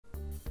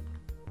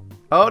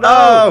Oh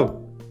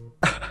no!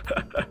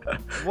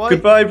 Oh!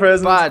 Goodbye,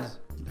 present. Bad.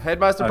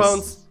 Headmaster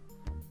Bones.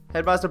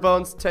 Headmaster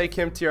Bones, take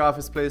him to your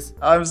office, please.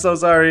 I'm so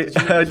sorry.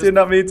 I did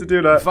not mean to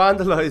do that.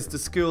 Vandalize the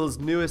school's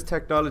newest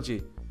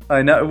technology.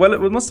 I know. Well,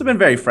 it must have been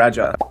very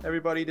fragile.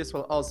 Everybody, this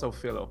will also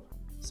fill up.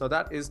 So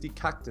that is the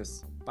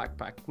cactus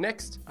backpack.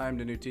 Next. I'm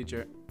the new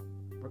teacher.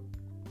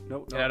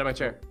 No, Get out of my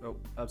chair. No,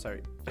 I'm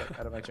sorry. Get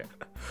out of my chair.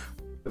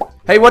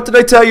 Hey, what did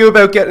I tell you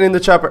about getting in the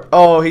chopper?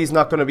 Oh, he's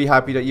not going to be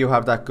happy that you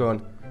have that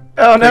gun.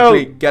 Oh no!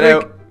 Quickly, get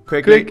out.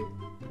 Quickly.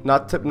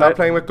 Not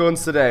playing with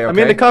guns today, okay? I'm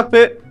in the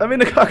cockpit. I'm in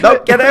the cockpit.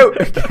 No, get out.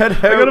 Get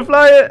out. I'm gonna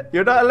fly it.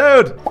 You're not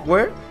allowed.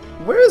 Where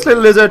is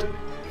Little Lizard?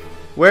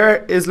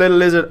 Where is Little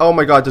Lizard? Oh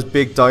my god, there's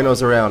big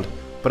dinos around.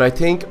 But I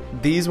think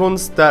these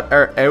ones that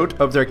are out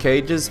of their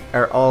cages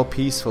are all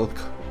peaceful.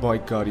 My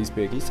god, he's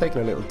big. He's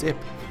taking a little dip.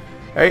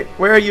 Hey,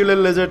 where are you,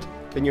 Little Lizard?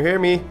 Can you hear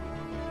me?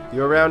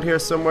 You around here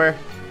somewhere?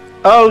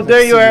 Oh,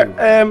 there you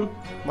are.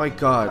 My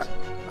god.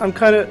 I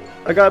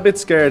got a bit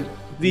scared.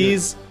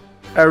 These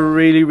are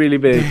really, really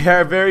big. They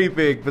are very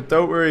big, but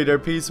don't worry, they're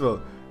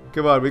peaceful.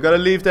 Come on, we gotta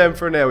leave them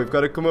for now. We've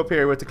got to come up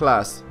here with the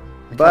class.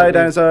 Bye,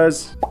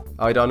 dinosaurs.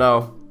 I don't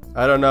know.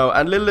 I don't know.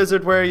 And Little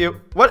Lizard, where are you?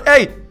 What?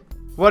 Hey!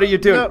 What are you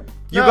doing? No,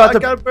 you no, got I the.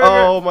 got a burger.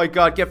 Oh my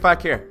god, get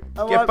back here.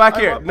 Get back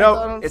here. No,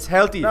 McDonald's. it's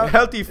healthy. No,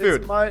 healthy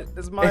food.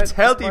 It's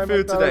healthy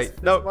food today.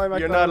 McDonald's. No,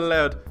 you're not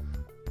allowed.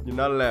 You're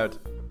not allowed.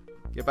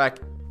 Get back.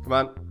 Come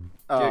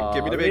on.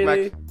 Give me the Big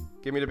Mac.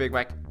 Give me the Big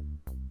Mac.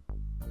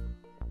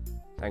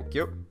 Thank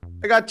you.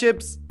 I got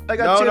chips. I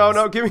got chips.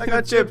 No. Give me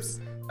the chips.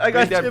 I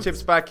got Bring them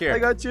chips back here. I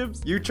got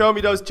chips. You throw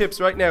me those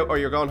chips right now, or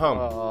you're going home.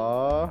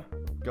 Aww.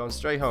 Going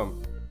straight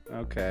home.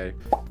 Okay.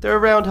 They're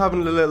around having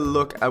a little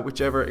look at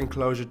whichever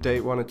enclosure they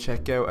want to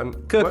check out. And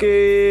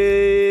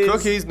cookies.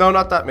 Cookies? No,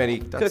 not that many.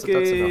 That's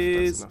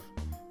Cookies. enough.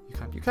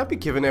 You can't be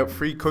giving out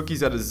free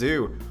cookies at a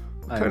zoo.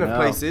 What kind of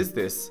place is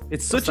this?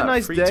 It's such a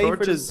nice day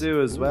for the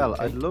zoo as well.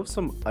 I'd love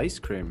some ice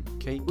cream.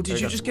 Cake. Oh,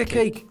 did you just get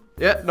cake?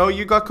 Yeah, no,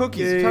 you got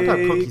cookies. You can't have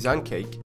cookies and cake.